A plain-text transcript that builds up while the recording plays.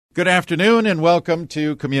Good afternoon and welcome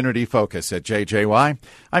to Community Focus at JJY.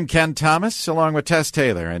 I'm Ken Thomas along with Tess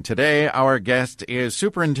Taylor, and today our guest is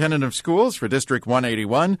Superintendent of Schools for District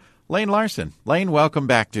 181, Lane Larson. Lane, welcome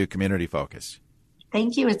back to Community Focus.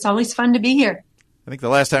 Thank you. It's always fun to be here. I think the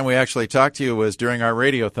last time we actually talked to you was during our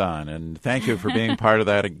radiothon, and thank you for being part of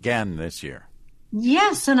that again this year.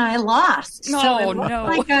 Yes, and I lost. So it looks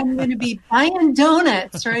like I'm going to be buying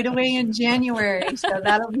donuts right away in January, so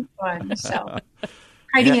that'll be fun. So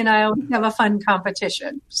Heidi and I always have a fun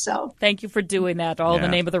competition. So thank you for doing that. All in the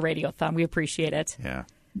name of the radiothon. We appreciate it. Yeah.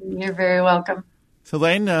 You're very welcome. So,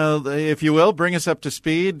 Lane, if you will, bring us up to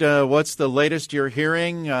speed. What's the latest you're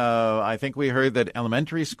hearing? I think we heard that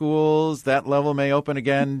elementary schools, that level may open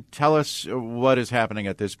again. Tell us what is happening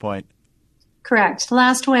at this point. Correct.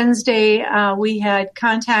 Last Wednesday, we had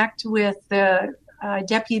contact with the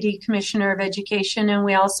Deputy Commissioner of Education, and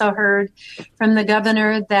we also heard from the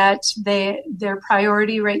governor that their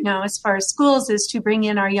priority right now as far as schools is to bring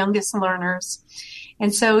in our youngest learners.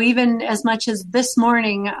 And so even as much as this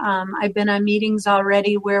morning, I've been on meetings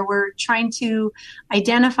already where we're trying to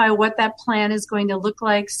identify what that plan is going to look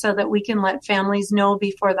like so that we can let families know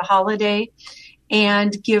before the holiday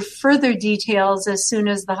and give further details as soon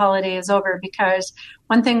as the holiday is over. Because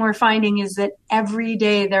one thing we're finding is that every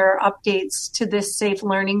day there are updates to this safe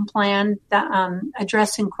learning plan that,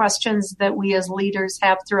 addressing questions that we as leaders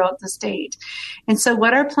have throughout the state. And so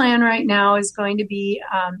what our plan right now is going to be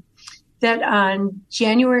that on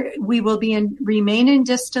January, we will remain in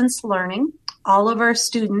distance learning, all of our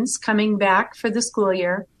students coming back for the school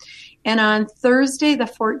year. And on Thursday, the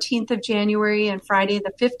 14th of January and Friday,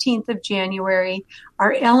 the 15th of January,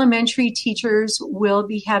 our elementary teachers will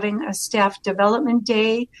be having a staff development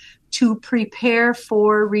day to prepare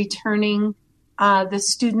for returning the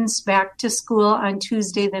students back to school on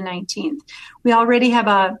Tuesday, the 19th. We already have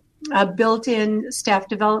a built-in staff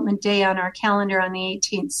development day on our calendar on the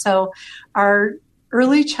 18th. So our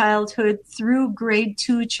early childhood through grade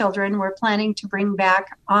 2 children, we're planning to bring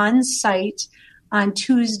back on site on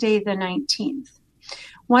Tuesday, the 19th.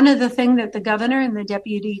 One of the things that the governor and the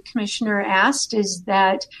deputy commissioner asked is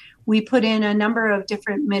that we put in a number of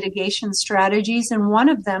different mitigation strategies, and one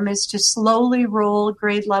of them is to slowly roll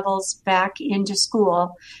grade levels back into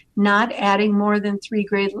school, not adding more than 3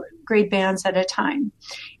 grade bands at a time.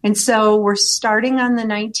 And so we're starting on the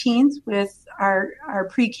 19th with our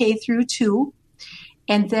pre-K through 2.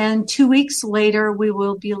 And then 2 weeks later, we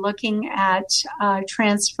will be looking at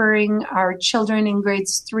transferring our children in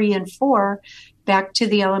grades 3 and 4 back to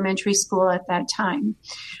the elementary school at that time.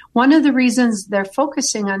 One of the reasons they're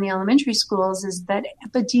focusing on the elementary schools is that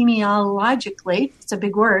epidemiologically, it's a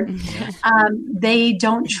big word, they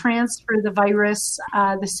don't transfer the virus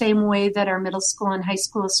the same way that our middle school and high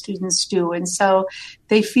school students do. And so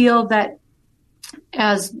they feel that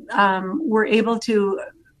as we're able to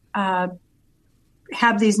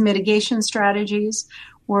have these mitigation strategies.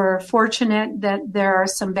 We're fortunate that there are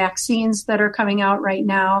some vaccines that are coming out right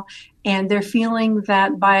now, and they're feeling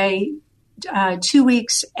that by 2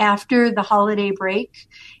 weeks after the holiday break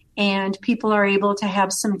and people are able to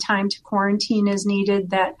have some time to quarantine as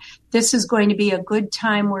needed, that this is going to be a good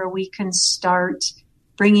time where we can start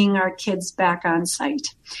bringing our kids back on site.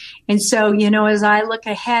 And so, as I look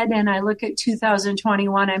ahead and I look at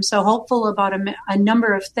 2021, I'm so hopeful about a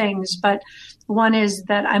number of things, but one is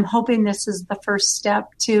that I'm hoping this is the first step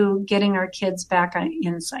to getting our kids back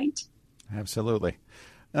in site. Absolutely.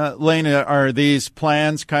 Lane, are these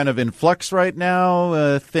plans kind of in flux right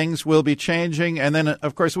now? Things will be changing. And then,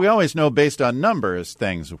 of course, we always know based on numbers,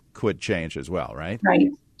 things could change as well, right?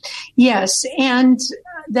 Right. Yes. And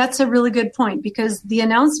that's a really good point because the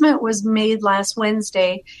announcement was made last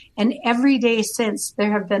Wednesday, and every day since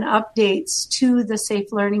there have been updates to the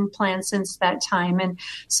Safe Learning Plan since that time. And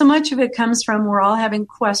so much of it comes from we're all having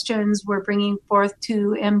questions we're bringing forth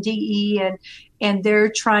to MDE, and they're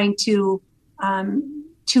trying to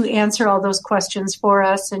answer all those questions for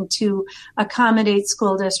us and to accommodate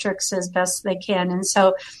school districts as best they can. And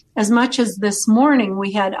so as much as this morning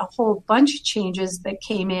we had a whole bunch of changes that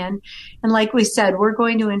came in, and like we said, we're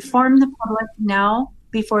going to inform the public now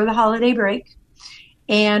before the holiday break.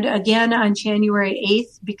 And again on January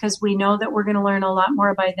 8th, because we know that we're going to learn a lot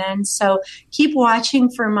more by then. So keep watching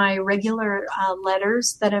for my regular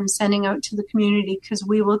letters that I'm sending out to the community, because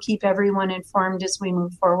we will keep everyone informed as we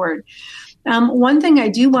move forward. One thing I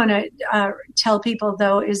do want to tell people,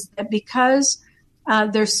 though, is that because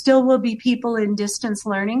there still will be people in distance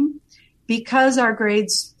learning, because our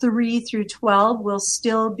grades 3 through 12 will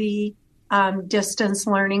still be distance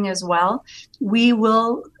learning as well, we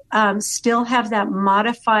will still have that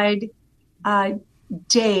modified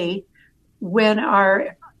day when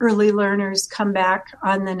our early learners come back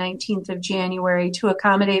on the 19th of January to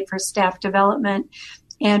accommodate for staff development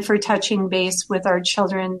and for touching base with our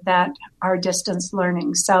children that are distance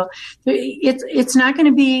learning. So it's not going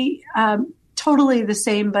to be totally the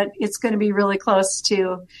same, but it's going to be really close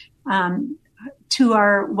to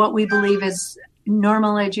our what we believe is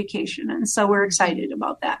normal education. And so we're excited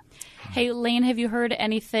about that. Hey, Lane, have you heard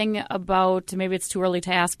anything about, maybe it's too early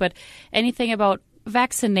to ask, but anything about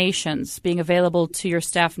vaccinations being available to your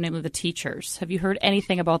staff, namely the teachers? Have you heard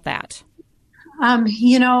anything about that?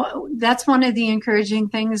 That's one of the encouraging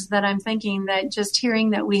things that I'm thinking, that just hearing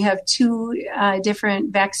that we have 2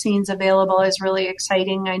 different vaccines available is really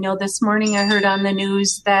exciting. I know this morning I heard on the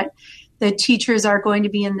news that the teachers are going to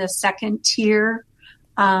be in the second tier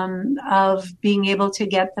of being able to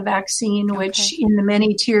get the vaccine, which in the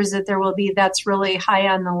many tiers that there will be, that's really high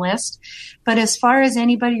on the list. But as far as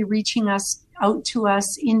anybody reaching out to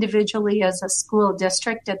us individually as a school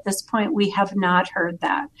district, at this point, we have not heard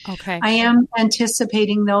that. Okay. I am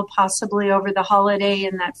anticipating, though, possibly over the holiday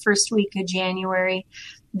in that first week of January,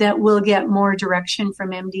 that we'll get more direction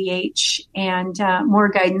from MDH and more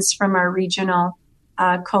guidance from our regional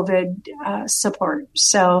COVID support.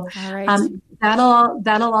 So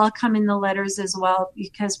that'll all come in the letters as well,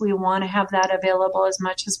 because we want to have that available as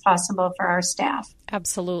much as possible for our staff.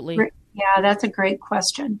 Absolutely. Yeah, that's a great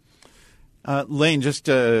question. Lane, just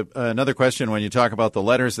another question. When you talk about the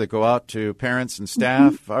letters that go out to parents and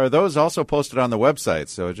staff, are those also posted on the website?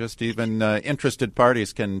 So just even interested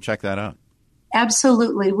parties can check that out.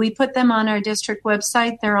 Absolutely. We put them on our district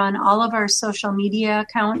website. They're on all of our social media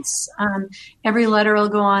accounts. Every letter will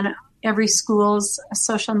go on every school's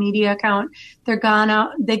social media account. They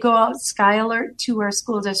go out Sky Alert to our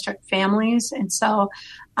school district families. And so,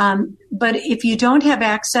 but if you don't have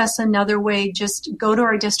access another way, just go to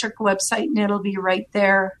our district website and it'll be right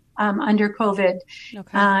there under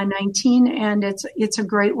COVID-19. And it's a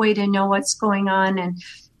great way to know what's going on. And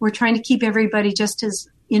we're trying to keep everybody just as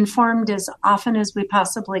informed as often as we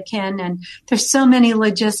possibly can. And there's so many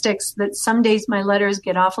logistics that some days my letters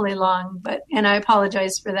get awfully long, and I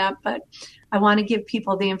apologize for that, but I want to give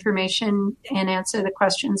people the information and answer the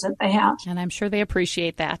questions that they have. And I'm sure they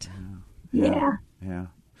appreciate that. Yeah.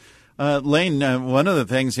 Lane, one of the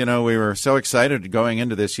things, we were so excited going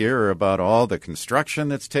into this year about all the construction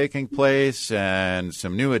that's taking place and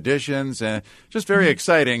some new additions, and just very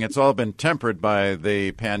exciting. It's all been tempered by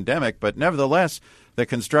the pandemic, but nevertheless, the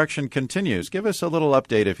construction continues. Give us a little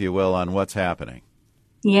update, if you will, on what's happening.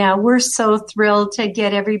 Yeah, we're so thrilled to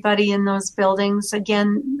get everybody in those buildings.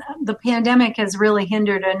 Again, the pandemic has really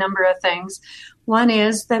hindered a number of things. One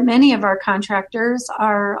is that many of our contractors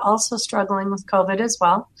are also struggling with COVID as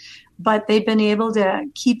well, but they've been able to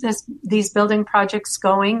keep these building projects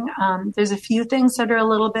going. There's a few things that are a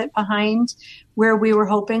little bit behind where we were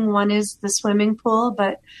hoping. One is the swimming pool,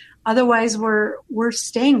 but otherwise, we're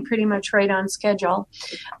staying pretty much right on schedule.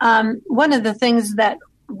 One of the things that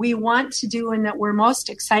we want to do and that we're most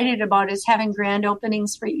excited about is having grand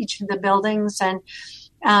openings for each of the buildings. And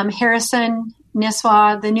Harrison,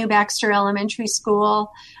 Nisswa, the new Baxter Elementary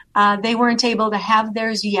School, they weren't able to have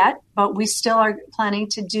theirs yet, but we still are planning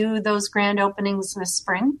to do those grand openings this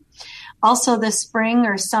spring. Also this spring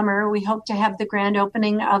or summer, we hope to have the grand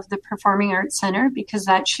opening of the Performing Arts Center, because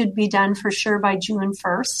that should be done for sure by June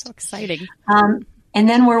 1st. So exciting. And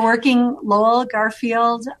then we're working Lowell,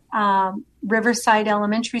 Garfield, Riverside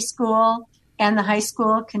Elementary School, and the high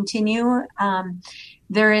school continue.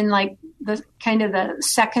 They're in the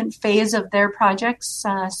second phase of their projects.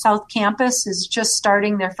 South Campus is just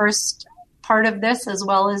starting their first part of this, as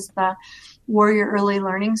well as the Warrior Early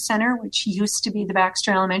Learning Center, which used to be the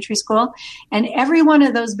Baxter Elementary School. And every one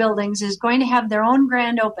of those buildings is going to have their own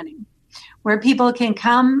grand opening where people can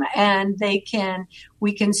come and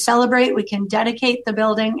we can celebrate, we can dedicate the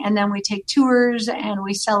building, and then we take tours and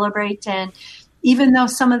we celebrate. And even though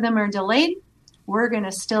some of them are delayed, we're going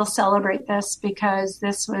to still celebrate this, because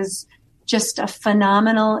this was just a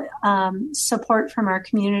phenomenal support from our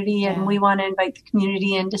community. And we want to invite the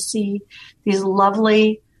community in to see these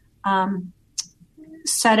lovely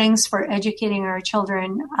settings for educating our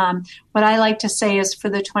children. What I like to say is for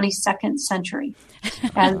the 22nd century.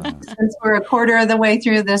 And since we're a quarter of the way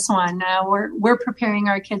through this one, we're preparing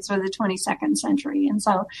our kids for the 22nd century. And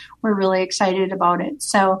so we're really excited about it.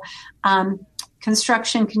 So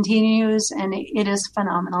construction continues, and it is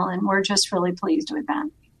phenomenal. And we're just really pleased with that.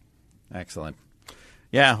 Excellent.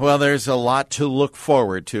 Yeah, well, there's a lot to look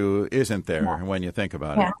forward to, isn't there, when you think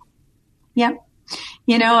about it? Yep.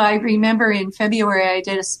 I remember in February I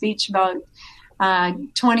did a speech about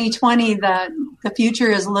 2020, the future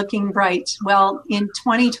is looking bright. Well, in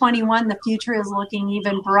 2021, the future is looking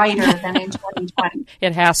even brighter than in 2020.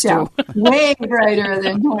 It has to. Way brighter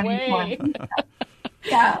than 2020.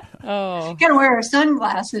 Yeah. Oh. Gotta wear our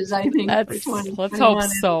sunglasses, I think, for Let's 2021. hope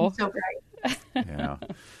so. So bright. Yeah.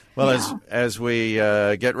 Well, as we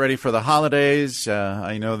get ready for the holidays,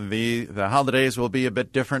 I know the holidays will be a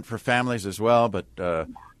bit different for families as well, but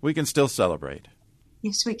we can still celebrate.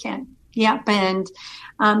 Yes, we can. Yep. And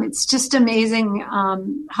it's just amazing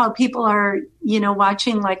how people are,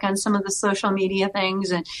 watching like on some of the social media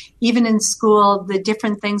things, and even in school, the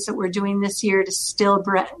different things that we're doing this year to still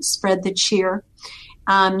spread the cheer.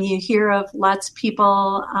 You hear of lots of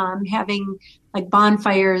people having like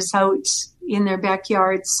bonfires out in their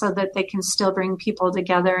backyards so that they can still bring people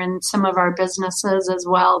together, and some of our businesses as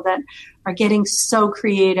well that are getting so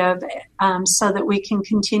creative so that we can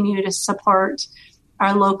continue to support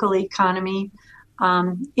our local economy.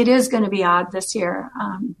 It is going to be odd this year.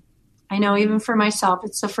 I know even for myself,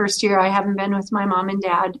 it's the first year I haven't been with my mom and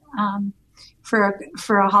dad for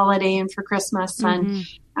a holiday and for Christmas. Mm-hmm. And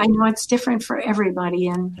I know it's different for everybody.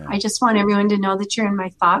 And I just want everyone to know that you're in my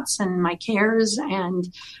thoughts and my cares.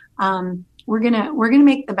 And we're gonna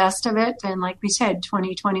make the best of it. And like we said,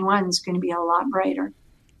 2021 is going to be a lot brighter.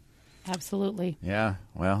 Absolutely. Yeah.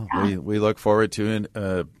 Well, we look forward to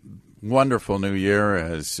a wonderful new year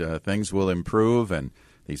as things will improve and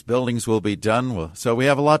these buildings will be done. So we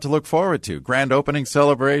have a lot to look forward to. Grand opening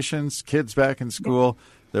celebrations, kids back in school.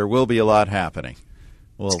 There will be a lot happening.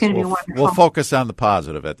 It's going to be wonderful. We'll focus on the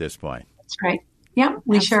positive at this point. That's right. Yeah,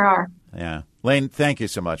 we sure are. Yeah. Lane, thank you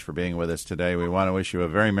so much for being with us today. We want to wish you a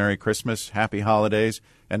very Merry Christmas, Happy Holidays,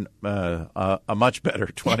 and a much better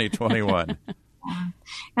 2021.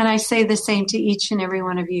 And I say the same to each and every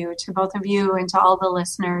one of you, to both of you and to all the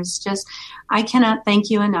listeners. I cannot thank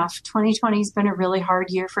you enough. 2020 has been a really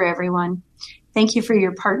hard year for everyone. Thank you for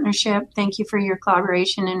your partnership. Thank you for your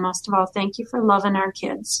collaboration. And most of all, thank you for loving our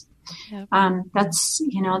kids. Yep.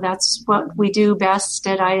 That's what we do best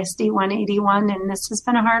at ISD 181. And this has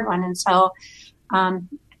been a hard one. And so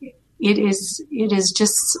it is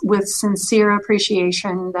just with sincere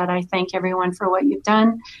appreciation that I thank everyone for what you've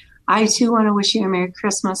done. I, too, want to wish you a Merry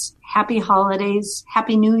Christmas, Happy Holidays,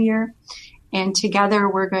 Happy New Year. And together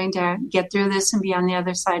we're going to get through this and be on the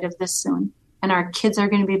other side of this soon. And our kids are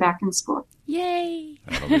going to be back in school. Yay!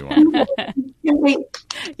 That'll be wonderful.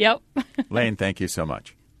 Yep. Lane, thank you so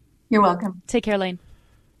much. You're welcome. Take care, Lane.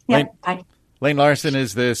 Yeah, bye. Lane Larson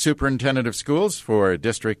is the Superintendent of Schools for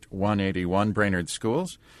District 181 Brainerd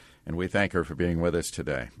Schools, and we thank her for being with us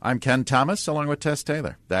today. I'm Ken Thomas, along with Tess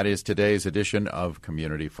Taylor. That is today's edition of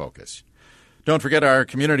Community Focus. Don't forget our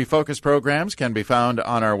Community Focus programs can be found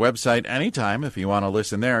on our website anytime. If you want to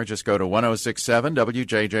listen there, just go to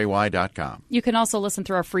 1067wjjy.com. You can also listen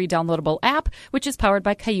through our free downloadable app, which is powered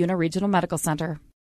by Cuyuna Regional Medical Center.